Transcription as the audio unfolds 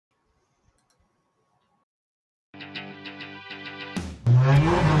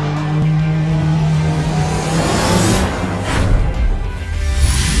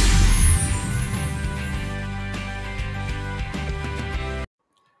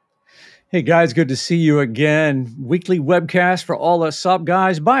Hey guys, good to see you again. Weekly webcast for all us SAAB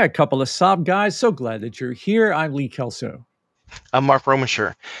guys by a couple of SAAB guys. So glad that you're here. I'm Lee Kelso. I'm Mark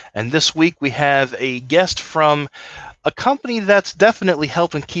Romisher, and this week we have a guest from a company that's definitely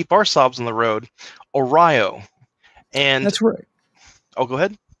helping keep our SAABs on the road, Orio. And That's right. go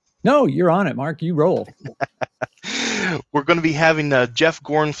ahead. No, you're on it, Mark. You roll. We're going to be having Jeff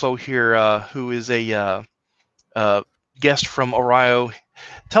Gorenflo here, who is a guest from Orio.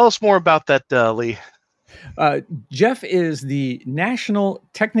 Tell us more about that, Lee. Jeff is the National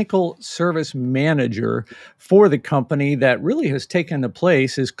Technical Service Manager for the company that really has taken the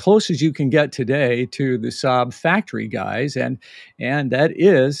place as close as you can get today to the SAAB factory guys. And that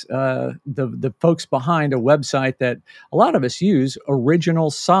is the folks behind a website that a lot of us use, Original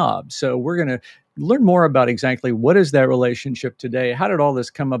SAAB. So we're going to learn more about exactly what is that relationship today. How did all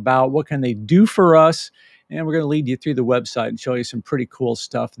this come about? What can they do for us? And we're going to lead you through the website and show you some pretty cool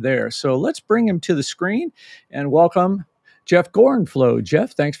stuff there. So let's bring him to the screen and welcome Jeff Gorenflo.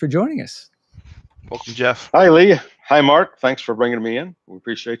 Jeff, thanks for joining us. Welcome, Jeff. Hi, Lee. Hi, Mark. Thanks for bringing me in. We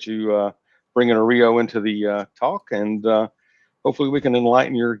appreciate you bringing Orio into the talk, and hopefully we can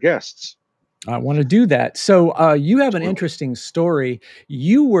enlighten your guests. I want to do that. So you have an interesting story.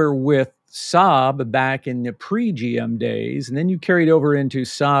 You were with SAAB back in the pre-GM days, and then you carried over into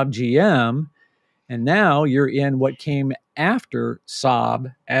SAAB GM. And now you're in what came after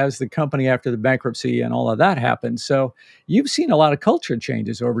SAAB as the company after the bankruptcy and all of that happened. So you've seen a lot of culture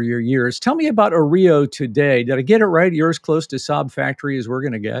changes over your years. Tell me about Orio today. Did I get it right? You're as close to SAAB factory as we're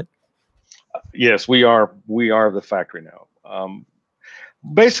going to get. Yes, we are. We are the factory now.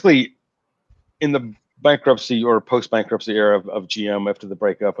 Basically, in the bankruptcy or post-bankruptcy era of GM after the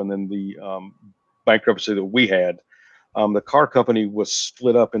breakup, and then the bankruptcy that we had. The car company was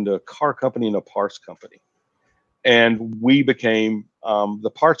split up into a car company and a parts company. And we became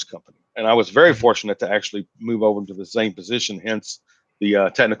the parts company. And I was very fortunate to actually move over to the same position, hence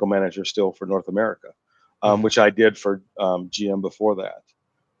the technical manager still for North America, which I did for GM before that.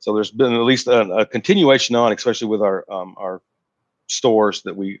 So there's been at least a continuation on, especially with our stores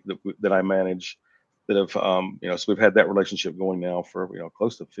that I manage that have, so we've had that relationship going now for,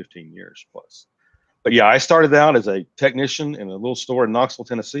 close to 15 years plus. But yeah, I started out as a technician in a little store in Knoxville,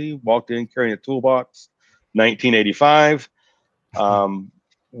 Tennessee, walked in carrying a toolbox, 1985,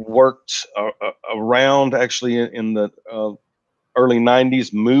 worked around actually in the early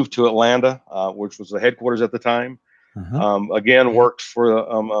 90s, moved to Atlanta, which was the headquarters at the time. Again, worked for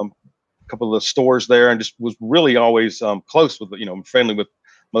a couple of the stores there and just was really always close with, friendly with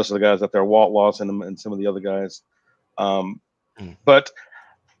most of the guys out there, Walt Lawson and some of the other guys. But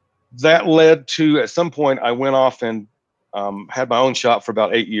that led to, at some point, I went off and had my own shop for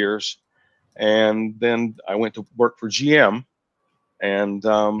about 8 years. And then I went to work for GM. And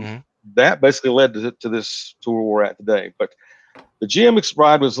that basically led to this, to where we're at today. But the GM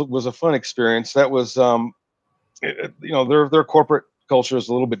ride was a fun experience. That was, their corporate culture is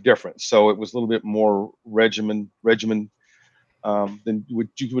a little bit different. So it was a little bit more regimen than you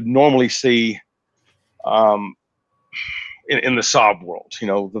would normally see in the SAAB world.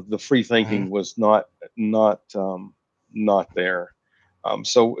 The free thinking was not there.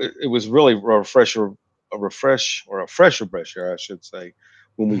 So it was really a fresh breath air, I should say,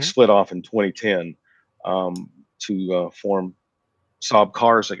 when we split off in 2010 to form SAAB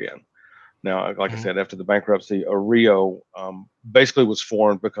Cars again. Now, like I said, after the bankruptcy, Orio basically was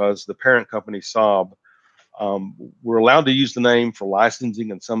formed because the parent company SAAB were allowed to use the name for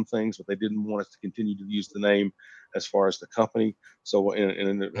licensing and some things, but they didn't want us to continue to use the name as far as the company. So in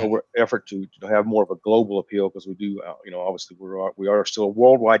an effort to have more of a global appeal, because we do, obviously we are still a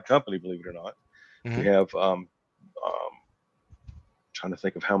worldwide company, believe it or not. We have, trying to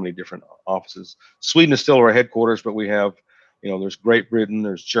think of how many different offices. Sweden is still our headquarters, but we have, there's Great Britain,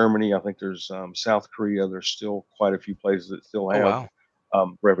 there's Germany, I think there's South Korea. There's still quite a few places that still have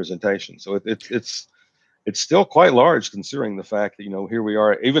representation. So it's still quite large, considering the fact that, here we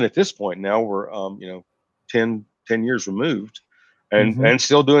are, even at this point now, we're, 10 years removed and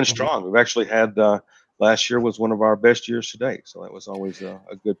still doing strong. We've actually had, last year was one of our best years to date. So that was always a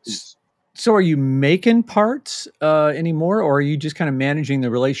good piece. So are you making parts anymore, or are you just kind of managing the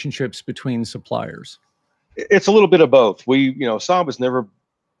relationships between suppliers? It's a little bit of both. We, SAAB has never,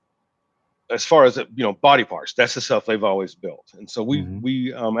 as far as, body parts, that's the stuff they've always built. And so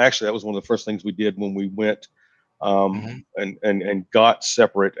we actually, that was one of the first things we did when we went and got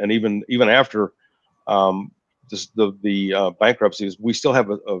separate. And even after the bankruptcies, we still have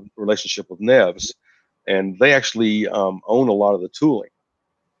a relationship with Nevs, and they actually own a lot of the tooling.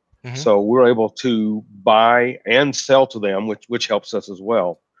 So we're able to buy and sell to them, which helps us as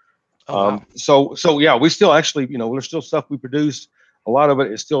well. Oh, wow. So yeah, we still actually, there's still stuff we produce. A lot of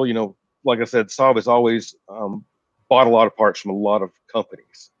it is still, like I said, SAAB has always bought a lot of parts from a lot of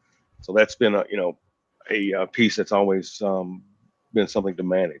companies. So that's been a piece that's always been something to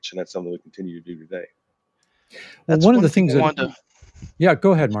manage, and that's something we continue to do today. Well, That's one of the one thing things I that, wanted to yeah,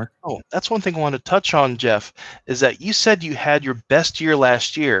 go ahead, Mark. Oh, that's one thing I wanted to touch on, Jeff, is that you said you had your best year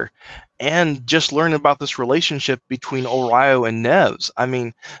last year, and just learning about this relationship between Orio and Nevs. I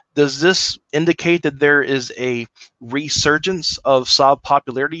mean, does this indicate that there is a resurgence of SAAB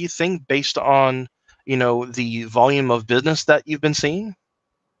popularity, you think, based on, the volume of business that you've been seeing?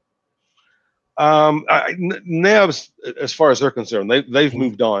 Nevs, as far as they're concerned, they've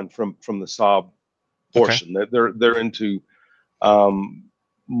moved on from the SAAB Okay. portion. They're into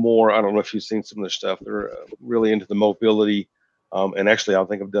more. I don't know if you've seen some of their stuff. They're really into the mobility, and actually, I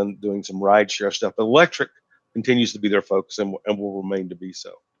think I've doing some ride share stuff. But electric continues to be their focus, and will remain to be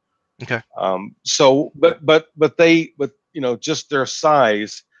so. Okay. But just their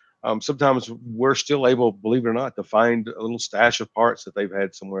size. Sometimes we're still able, believe it or not, to find a little stash of parts that they've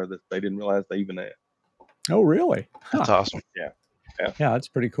had somewhere that they didn't realize they even had. Oh, really? That's awesome. Yeah. Yeah, that's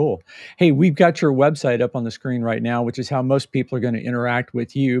pretty cool. Hey, we've got your website up on the screen right now, which is how most people are going to interact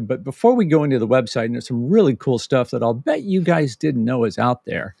with you. But before we go into the website, and there's some really cool stuff that I'll bet you guys didn't know is out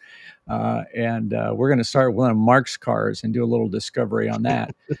there. And we're going to start with one of Mark's cars and do a little discovery on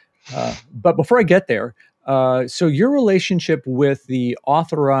that. But before I get there, so your relationship with the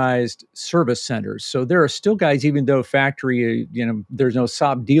authorized service centers. So there are still guys, even though factory, there's no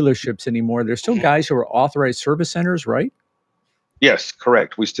SAAB dealerships anymore. There's still guys who are authorized service centers, right? Yes,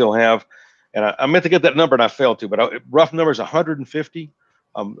 correct. We still have, and I meant to get that number and I failed to, but rough number is 150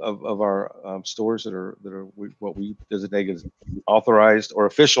 of our stores that are what we designate as authorized or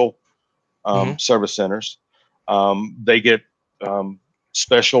official service centers. They get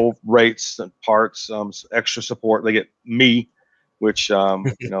special rates and parts, extra support. They get me, which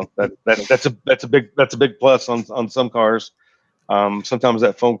that's a big plus on some cars. Sometimes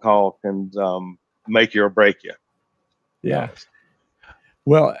that phone call can make you or break you. Yeah.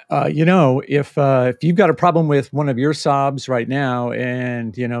 Well, if you've got a problem with one of your SAABs right now,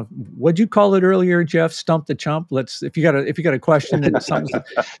 and what'd you call it earlier, Jeff? Stump the chump. If you got a question and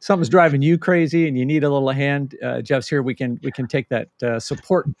something's driving you crazy and you need a little hand, Jeff's here. We can take that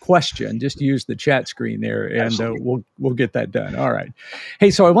support question. Just use the chat screen there, and we'll get that done. All right. Hey,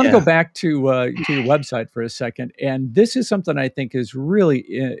 so I want to go back to your website for a second, and this is something I think is really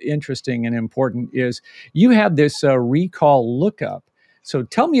interesting and important. Is you have this recall lookup. So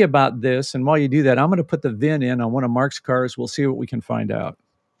tell me about this, and while you do that, I'm going to put the VIN in on one of Mark's cars. We'll see what we can find out.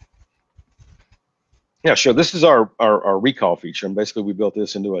 Yeah, sure. This is our recall feature, and basically we built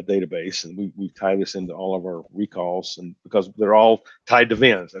this into a database, and we tie this into all of our recalls, and because they're all tied to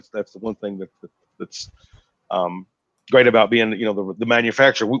VINs. That's the one thing that's great about being the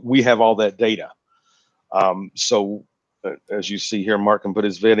manufacturer. We have all that data. So as you see here, Mark can put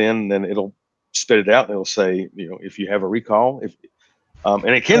his VIN in, and then it'll spit it out, and it'll say if you have a recall, and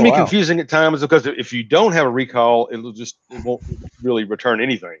it can be confusing at times because if you don't have a recall, it won't really return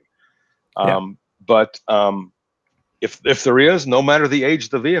anything. But if there is, no matter the age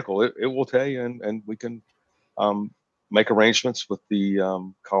of the vehicle, it will tell you, and we can make arrangements with the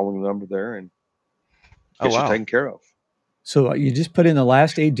calling number there and get you taken care of. So you just put in the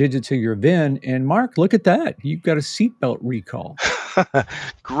last 8 digits of your VIN, and Mark, look at that. You've got a seatbelt recall.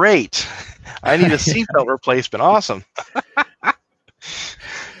 Great. I need a seatbelt replacement. Awesome.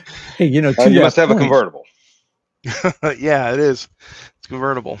 Hey, you must have a convertible. Yeah, it is. It's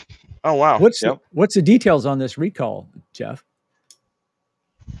convertible. Oh, wow. What's the details on this recall, Jeff?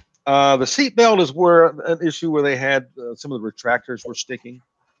 The seatbelt is where an issue where they had some of the retractors were sticking.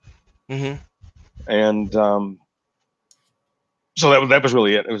 And so that was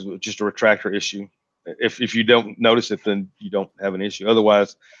really it. It was just a retractor issue. If you don't notice it, then you don't have an issue.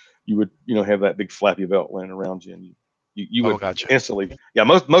 Otherwise, you would have that big flappy belt laying around you, and you would instantly. Yeah,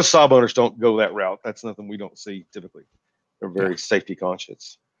 most SAAB owners don't go that route. That's nothing we don't see typically. They're very safety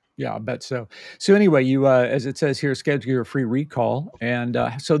conscious. Yeah, I bet so. So anyway, you as it says here, schedule your free recall, and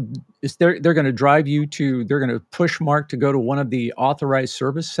so they're going to drive you to. They're going to push Mark to go to one of the authorized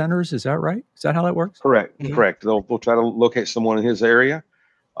service centers. Is that right? Is that how that works? Correct. Correct. They'll try to locate someone in his area,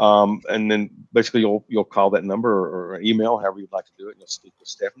 and then basically you'll call that number or email, however you'd like to do it. And you'll speak with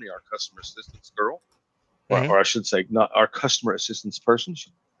Stephanie, our customer assistance girl, or I should say, not our customer assistance person.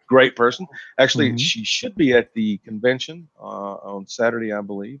 She's a great person. Actually, she should be at the convention on Saturday, I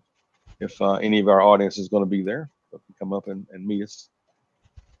believe. If any of our audience is going to be there, they can come up and meet us.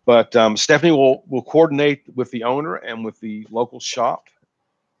 But Stephanie will coordinate with the owner and with the local shop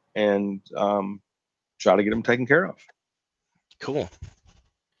and try to get them taken care of. Cool.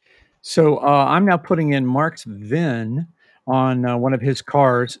 So I'm now putting in Mark's VIN on one of his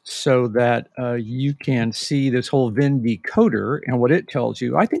cars so that you can see this whole VIN decoder and what it tells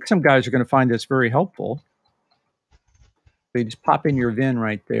you. I think some guys are going to find this very helpful. So you just pop in your VIN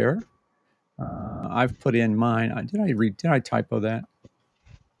right there. I've put in mine. Did I typo that?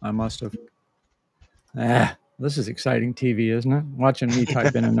 I must have. This is exciting TV, isn't it? Watching me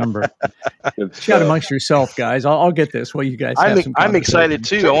type in a number. Chat amongst yourself, guys. I'll get this while you guys have some I'm excited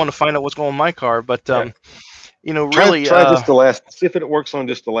too. I want to find out what's going on in my car, but you know, really try just the last. See if it works on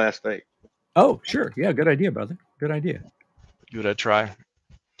just the last 8. Oh, sure. Yeah, good idea, brother. Good idea. Give it a try.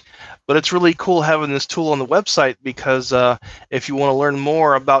 But it's really cool having this tool on the website because if you want to learn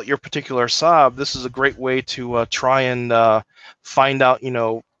more about your particular SAAB, this is a great way to try and find out, you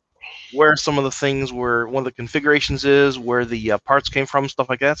know, where some of the things where one of the configurations is, where the parts came from, stuff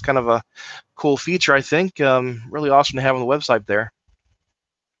like that. It's kind of a cool feature, I think. Really awesome to have on the website there.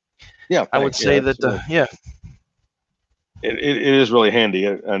 Yeah, I would say that, yeah. It is really handy,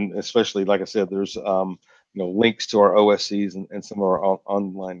 and especially, like I said, there's you know, links to our OSCs and some of our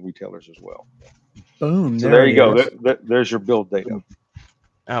online retailers as well. Boom. So there you go. There's your build data.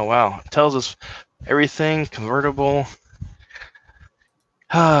 Oh, wow. It tells us everything, convertible.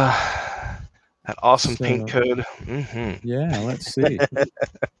 That awesome paint code. Yeah, let's see.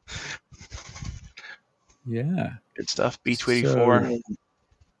 Yeah. Good stuff. B284.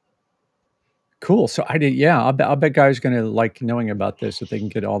 Cool. So I'll bet guys are going to like knowing about this, if they can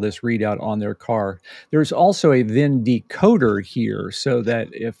get all this readout on their car. There's also a VIN decoder here, so that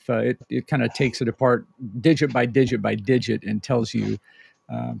if it kind of takes it apart digit by digit by digit and tells you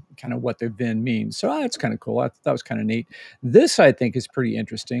kind of what the VIN means. So that's kind of cool. That was kind of neat. This, I think, is pretty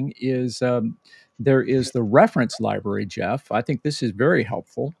interesting. There is the reference library, Jeff. I think this is very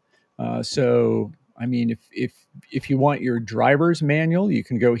helpful. So I mean, if you want your driver's manual, you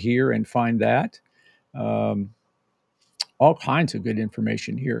can go here and find that. All kinds of good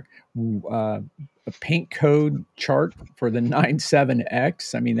information here. A paint code chart for the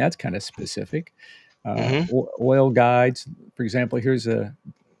 97X. I mean, that's kind of specific. Oil guides, for example. Here's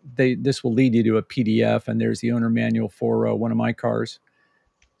this will lead you to a PDF, and there's the owner manual for one of my cars.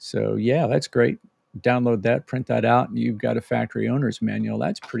 So yeah, that's great. Download that, print that out, and you've got a factory owner's manual.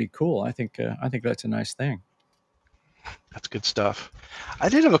 That's pretty cool. I think that's a nice thing. That's good stuff. I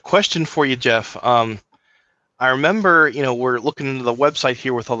did have a question for you, Jeff. I remember, you know, we're looking into the website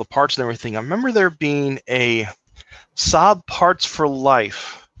here with all the parts and everything. I remember there being a SAAB Parts for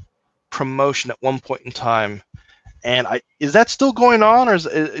Life promotion at one point in time. And is that still going on, or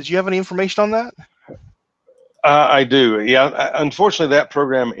do you have any information on that? I do. Yeah. Unfortunately, that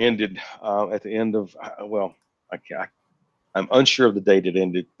program ended at the end of. Well, I'm unsure of the date it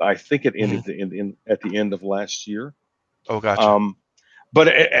ended. I think it ended at the end of last year. Oh, gotcha. But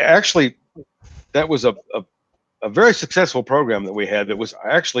actually, that was a very successful program that we had. That was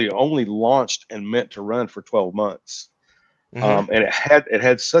actually only launched and meant to run for 12 months. And it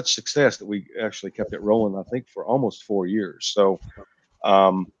had such success that we actually kept it rolling, I think, for almost 4 years. So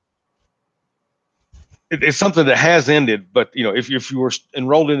it's something that has ended, but you know, if you were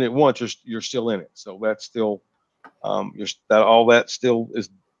enrolled in it once, you're still in it. So that's still all that still is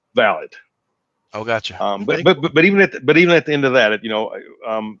valid. Oh, gotcha. But even at the end of that, you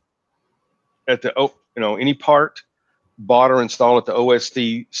know, any part bought or installed at the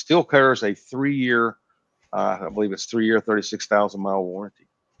OSD still covers a 3-year. I believe it's 3-year, 36,000 mile warranty.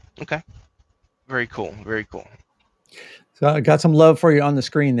 Okay. Very cool. Very cool. So I got some love for you on the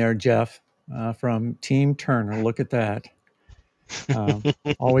screen there, Jeff, from Team Turner. Look at that.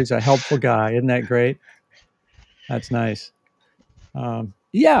 Always a helpful guy. Isn't that great? That's nice.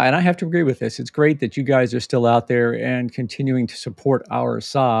 Yeah, and I have to agree with this. It's great that you guys are still out there and continuing to support our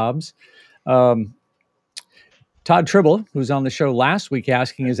SAABs. Todd Tribble, who was on the show last week,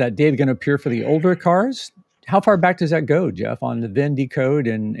 asking, is that Dave going to appear for the older cars? How far back does that go, Jeff, on the VIN decode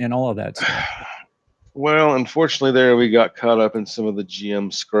and all of that stuff? Well, unfortunately, there we got caught up in some of the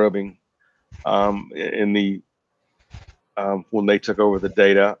GM scrubbing in the when they took over the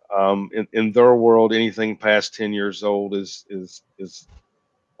data. In their world, anything past 10 years old is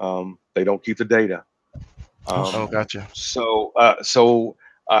they don't keep the data. Oh, gotcha. So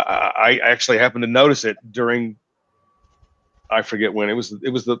I actually happened to notice it during, I forget when, it was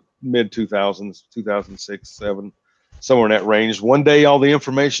the mid 2000s, 2006, 7, somewhere in that range. One day all the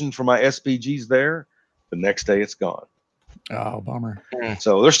information for my SPG's there, the next day it's gone. Oh, bummer.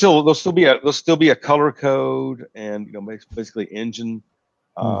 So there'll still be a color code and, you know, basically engine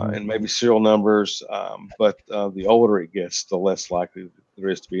and maybe serial numbers, but the older it gets, the less likely there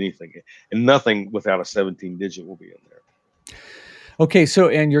is to be anything, and nothing without a 17-digit will be in there. Okay, so,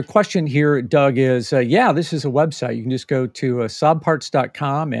 and your question here, Doug, is, yeah, this is a website. You can just go to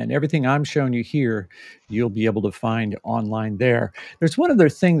saabparts.com, and everything I'm showing you here, you'll be able to find online there. There's one other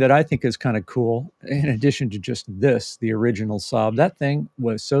thing that I think is kind of cool, in addition to just this, the original Saab. That thing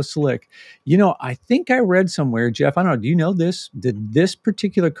was so slick. You know, I think I read somewhere, Jeff, I don't know, do you know this? Did this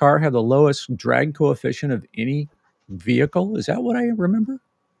particular car have the lowest drag coefficient of any vehicle? Is that what I remember?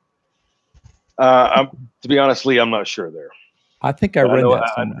 To be honest, Lee, I'm not sure there. I think I read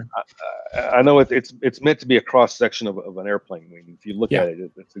that somewhere. I know it's meant to be a cross section of an airplane wing. If you look at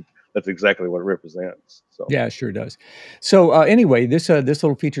it, that's exactly what it represents. So yeah, it sure does. So anyway, this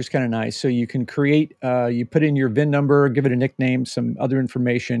little feature is kind of nice. So you can create, you put in your VIN number, give it a nickname, some other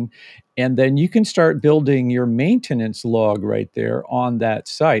information, and then you can start building your maintenance log right there on that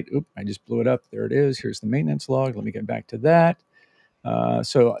site. Oop, I just blew it up. There it is. Here's the maintenance log. Let me get back to that.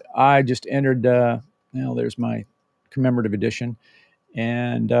 So I just entered. Now there's my commemorative edition.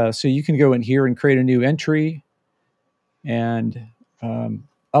 And so you can go in here and create a new entry and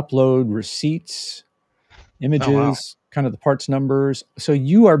upload receipts, images, kind of the parts numbers. So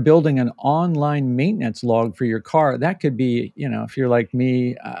you are building an online maintenance log for your car. That could be, you know, if you're like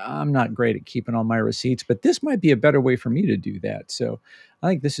me, I'm not great at keeping all my receipts, but this might be a better way for me to do that. So I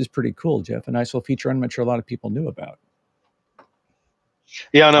think this is pretty cool, Jeff. A nice little feature I'm not sure a lot of people knew about.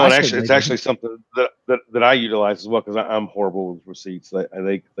 Yeah, no, and actually, it's actually something that I utilize as well, because I'm horrible with receipts.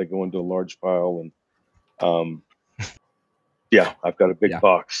 They go into a large pile, and yeah, I've got a big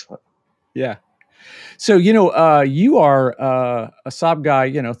box. Yeah. So you know, you are a Saab guy,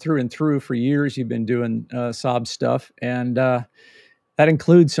 you know, through and through. For years, you've been doing Saab stuff, and that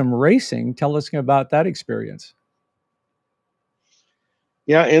includes some racing. Tell us about that experience.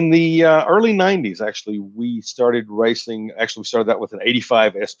 Yeah, in the early 90s, actually, we started racing. Actually, we started that with an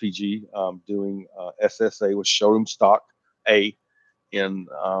 85 SPG, doing SSA, with showroom stock A in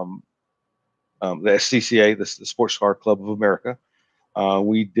the SCCA, the Sports Car Club of America.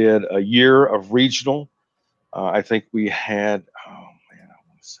 We did a year of regional. I think we had, oh man, I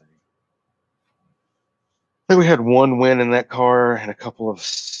want to say, I think we had one win in that car and a couple of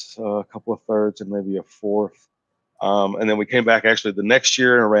thirds and maybe a fourth. And then we came back actually the next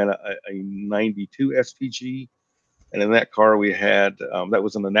year and ran a 92 SPG. And in that car we had, that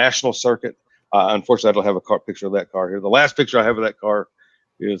was in the national circuit. Unfortunately, I don't have a picture of that car here. The last picture I have of that car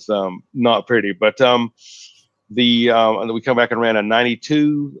is not pretty, but and then we come back and ran a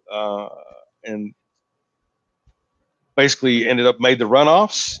 92 and basically made the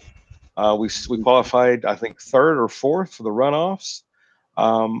runoffs. We qualified, I think, third or fourth for the runoffs.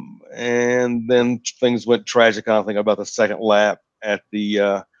 And then things went tragic, I think, about the second lap at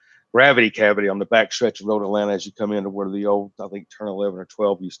the gravity cavity on the back stretch of Road Atlanta as you come into where the old, I think, turn 11 or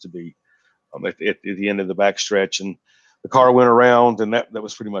 12 used to be, at the end of the back stretch. And the car went around, and that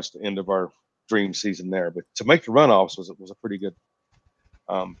was pretty much the end of our dream season there. But to make the runoffs was a pretty good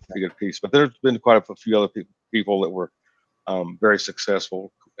piece. But there's been quite a few other people that were very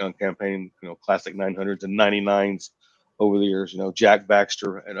successful on campaign, you know, classic 900s and 99s over the years. You know, Jack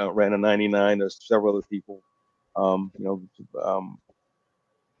Baxter ran a 99. There's several other people, you know,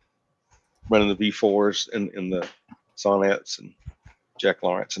 running the V4s in the Sonnettes, and Jack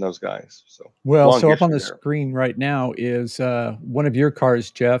Lawrence and those guys. So so up on the screen right now is one of your cars,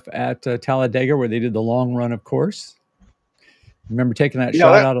 Jeff, at Talladega, where they did the long run, of course. Remember taking that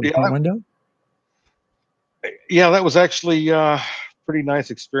shot out of the front window? Yeah, that was actually pretty nice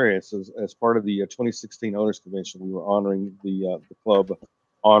experience. As part of the 2016 owners convention, we were honoring the club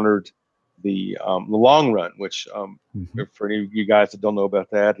honored the long run, which for any of you guys that don't know about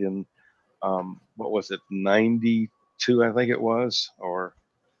that, in what was it, 92, I think it was, or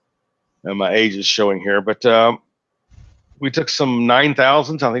and my age is showing here, but we took some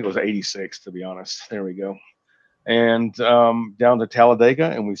 9,000s. I think it was 86, to be honest. There we go. And down to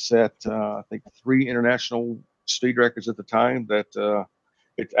Talladega, and we set I think 3 international speed records at the time. That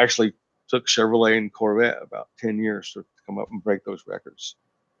it actually took Chevrolet and Corvette about 10 years to come up and break those records.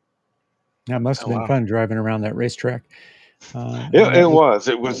 That must have been fun driving around that racetrack. Yeah, it was.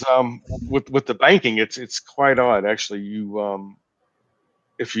 It was with the banking. It's quite odd, actually. You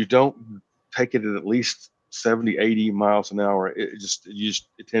if you don't take it at least 70, 80 miles an hour, it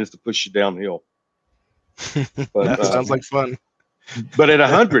tends to push you downhill. But, that sounds like fun. But at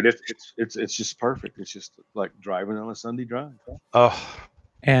 100, it's just perfect. It's just like driving on a Sunday drive. Oh,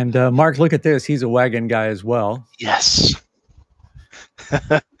 and Mark, look at this. He's a wagon guy as well. Yes.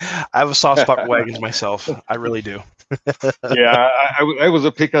 I have a soft spot for wagons myself. I really do. Yeah, I was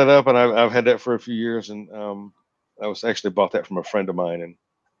a pick that up, and I've had that for a few years, and I was actually bought that from a friend of mine, and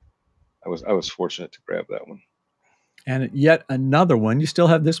I was fortunate to grab that one. And yet another one. You still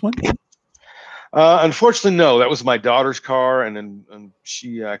have this one? Unfortunately, no. That was my daughter's car, and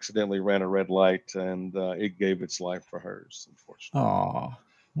she accidentally ran a red light, and it gave its life for hers, unfortunately. Oh,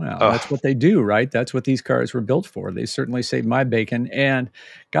 well, that's what they do, right? That's what these cars were built for. They certainly saved my bacon, and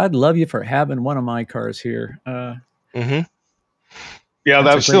God love you for having one of my cars here. Yeah,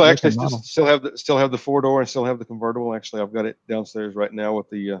 that's I still actually model. still have the 4-door and still have the convertible. Actually, I've got it downstairs right now with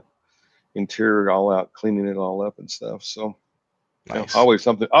the interior all out, cleaning it all up and stuff. So, Nice. always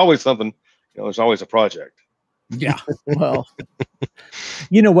something. Always something. There's always a project. Yeah. Well,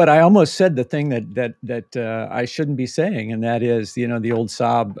 you know what? I almost said the thing that I shouldn't be saying, and that is, the old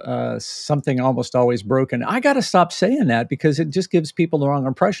SAAB, something almost always broken. I got to stop saying that because it just gives people the wrong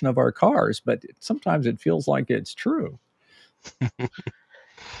impression of our cars. But sometimes it feels like it's true.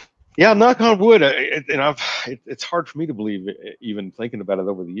 Yeah, knock on wood. It's hard for me to believe, even thinking about it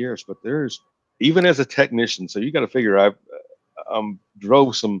over the years. But there's, even as a technician, so you got to figure I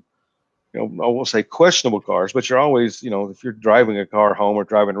drove some, I won't say questionable cars, but you're always, if you're driving a car home or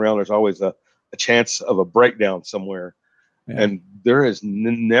driving around, there's always a chance of a breakdown somewhere. Yeah. And there has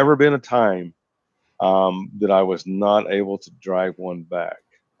never been a time that I was not able to drive one back.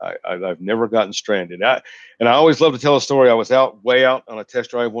 I've never gotten stranded. And I always love to tell a story. I was way out on a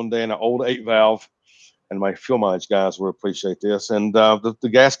test drive one day in an old 8-valve, and my fuel mileage guys will appreciate this. And the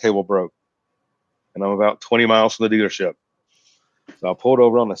gas cable broke, and I'm about 20 miles from the dealership. So I pulled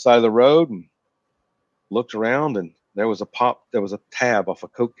over on the side of the road and looked around, and there was a tab off a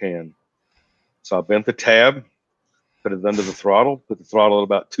Coke can. So I bent the tab, put it under the throttle, put the throttle at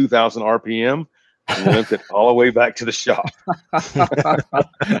about 2,000 RPM, and limped it all the way back to the shop.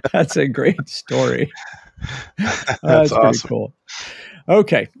 That's a great story. That's awesome. Pretty cool.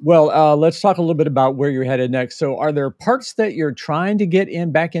 Okay, well, let's talk a little bit about where you're headed next. So, are there parts that you're trying to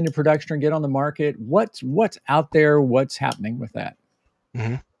get back into production or get on the market? What's out there? What's happening with that?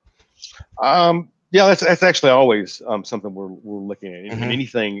 Yeah, that's actually always something we're looking at. And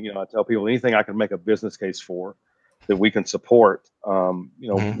anything, I tell people, anything I can make a business case for that we can support,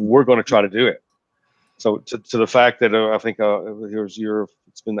 we're going to try to do it. So to the fact that I think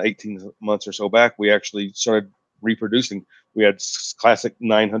it's been 18 months or so back, we actually started reproducing. We had classic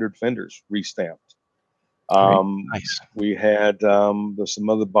 900 fenders restamped. Nice. We had there's some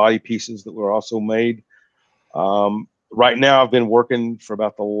other body pieces that were also made. Right now, I've been working for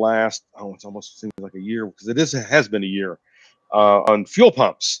about the last, it's almost seems like a year, because it has been a year, on fuel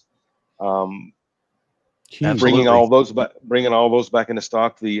pumps. Bringing all those back into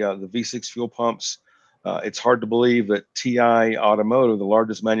stock. The V6 fuel pumps. It's hard to believe that TI Automotive, the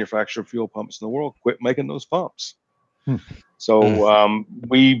largest manufacturer of fuel pumps in the world, quit making those pumps. So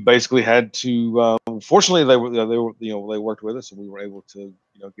we basically had to. Fortunately, they worked with us, and we were able to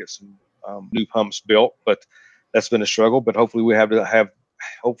get some new pumps built. But that's been a struggle. But hopefully we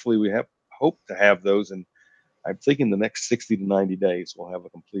hope to have those, and I'm thinking the next 60 to 90 days we'll have a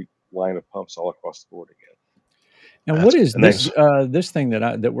complete line of pumps all across the board again. And what is this thing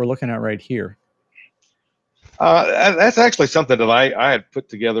that we're looking at right here? That's actually something that I had put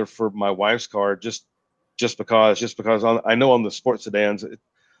together for my wife's car, just because I know on the sports sedans,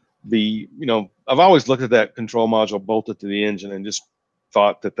 I've always looked at that control module bolted to the engine and just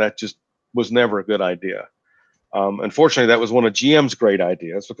thought that just was never a good idea. Unfortunately, that was one of GM's great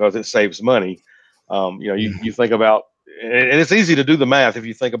ideas because it saves money. You think about, and it's easy to do the math if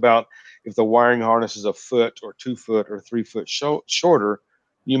you think about if the wiring harness is a foot or 2 foot or 3 foot shorter,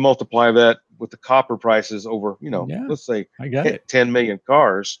 you multiply that with the copper prices over, let's say 10 million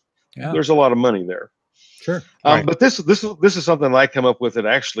cars. Yeah. There's a lot of money there. Sure. But this is something that I come up with that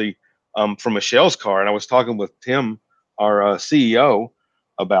actually from Michelle's car, and I was talking with Tim, our CEO,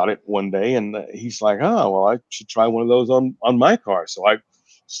 about it one day, and he's like, "Oh, well, I should try one of those on my car." So I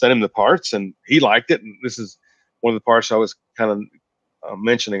sent him the parts, and he liked it. And this is one of the parts I was kind of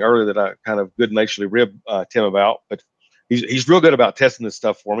mentioning earlier that I kind of good-naturedly ribbed Tim about. But he's real good about testing this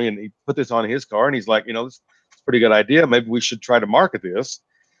stuff for me, and he put this on his car, and he's like, this is a pretty good idea. Maybe we should try to market this.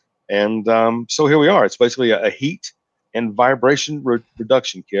 And so here we are. It's basically a heat and vibration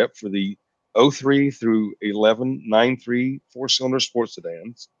reduction kit for the 03 through 11 9.3 4-cylinder sports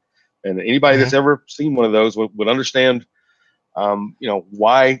sedans. And anybody that's ever seen one of those would understand,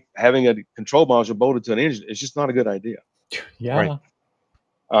 why having a control module bolted to an engine is just not a good idea. Yeah. Right.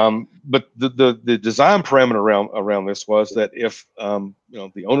 But the design parameter around this was that if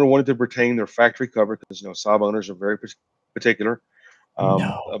the owner wanted to retain their factory cover, because SAAB owners are very particular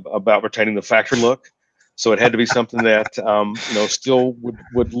about retaining the factory look, so it had to be something that still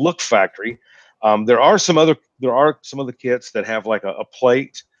would look factory, There are some other kits that have like a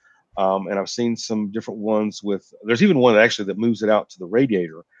plate, and I've seen some different ones with. There's even one actually that moves it out to the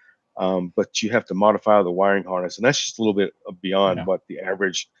radiator, but you have to modify the wiring harness, and that's just a little bit beyond what the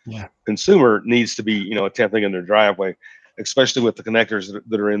average consumer needs to be, attempting in their driveway, especially with the connectors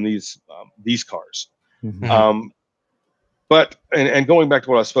that are in these cars. Mm-hmm. But going back to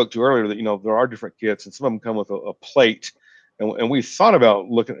what I spoke to earlier, that there are different kits, and some of them come with a plate, and we thought about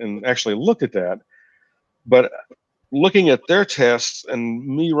looking and actually looked at that, but looking at their tests and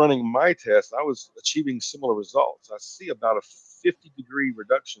me running my test, I was achieving similar results. I see about a 50-degree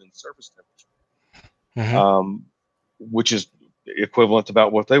reduction in surface temperature, which is equivalent to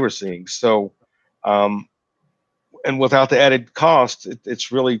about what they were seeing. So, and without the added cost, it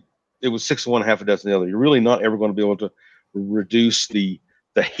was 6 of one, half a dozen of the other. You're really not ever going to be able to reduce the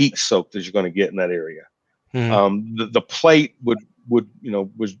heat soak that you're going to get in that area. The plate would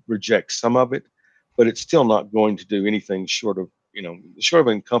reject some of it, but it's still not going to do anything short of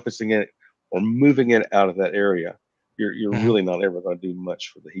encompassing it or moving it out of that area. You're really not ever going to do much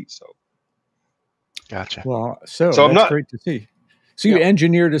for the heat soak. Gotcha. Well, so that's great to see. So you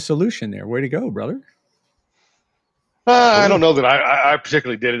engineered a solution there. Way to go, brother. I don't know that I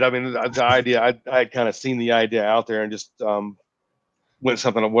particularly did it. I mean, the idea, I had kind of seen the idea out there and just went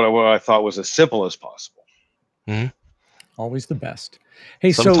something what I thought was as simple as possible. Always the best.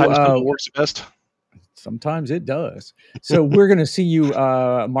 Hey, sometimes it works best. Sometimes it does. So we're going to see you.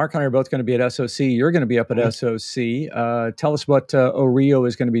 Mark and I are both going to be at SOC. You're going to be up at SOC. Tell us what Orio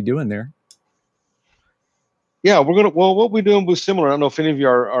is going to be doing there. Yeah, what we're doing was similar. I don't know if any of you,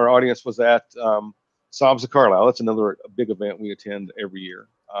 our audience was at SAABs of Carlisle. That's another big event we attend every year.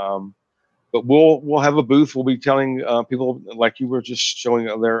 But we'll have a booth. We'll be telling people, like you were just showing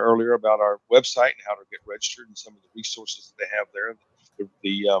there earlier, about our website and how to get registered and some of the resources that they have there.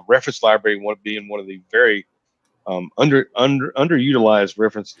 The reference library being one of the very underutilized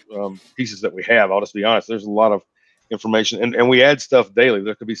reference pieces that we have. I'll just be honest. There's a lot of information, and we add stuff daily.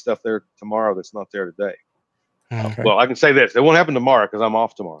 There could be stuff there tomorrow that's not there today. Okay. Well, I can say this: it won't happen tomorrow because I'm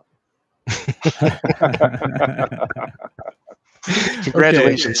off tomorrow.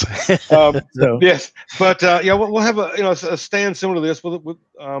 Congratulations. Yes, but we'll have a stand similar to this with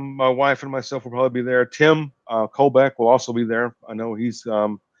my wife and myself will probably be there. Tim Colbeck will also be there. I know he's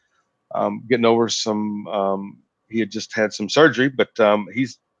getting over some. He had just had some surgery, but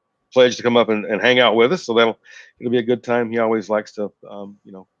he's pledged to come up and hang out with us. So it'll be a good time. He always likes to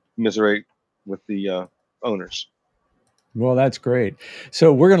commiserate with the owners. Well, that's great.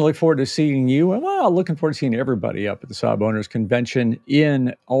 So we're going to look forward to seeing you, and looking forward to seeing everybody up at the SAAB Owners Convention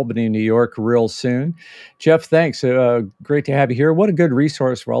in Albany, New York, real soon. Jeff, thanks. Great to have you here. What a good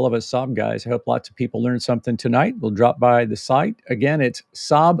resource for all of us SAAB guys. I hope lots of people learned something tonight. We'll drop by the site. Again, it's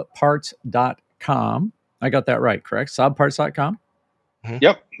saabparts.com. I got that right, correct? saabparts.com?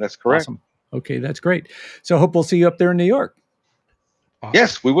 Yep, that's correct. Awesome. Okay, that's great. So I hope we'll see you up there in New York. Awesome.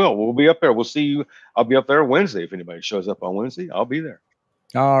 Yes, we will. We'll be up there. We'll see you. I'll be up there Wednesday. If anybody shows up on Wednesday, I'll be there.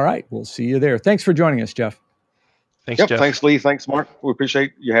 All right. We'll see you there. Thanks for joining us, Jeff. Thanks, Jeff. Thanks, Lee. Thanks, Mark. We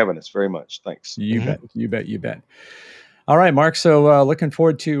appreciate you having us very much. Thanks. You bet. You bet. You bet. All right, Mark. So looking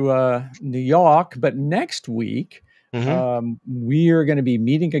forward to New York. But next week, we are going to be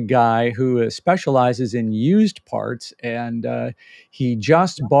meeting a guy who specializes in used parts, and he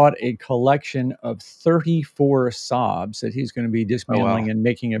just bought a collection of 34 SAABs that he's going to be dismantling and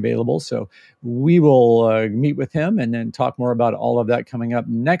making available. So we will meet with him and then talk more about all of that coming up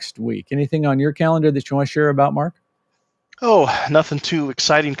next week. Anything on your calendar that you want to share about, Mark? Oh, nothing too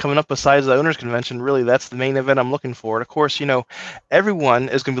exciting coming up besides the Owners Convention. Really, that's the main event I'm looking for. And of course, everyone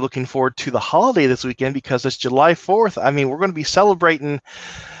is going to be looking forward to the holiday this weekend because it's July 4th. I mean, we're going to be celebrating the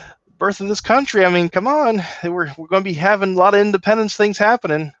birth of this country. I mean, come on. We're going to be having a lot of independence things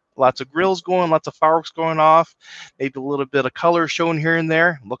happening. Lots of grills going, lots of fireworks going off, maybe a little bit of color shown here and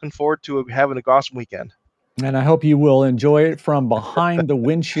there. Looking forward to having an awesome weekend. And I hope you will enjoy it from behind the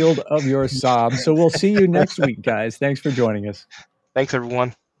windshield of your SAAB. So we'll see you next week, guys. Thanks for joining us. Thanks,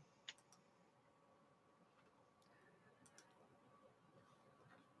 everyone.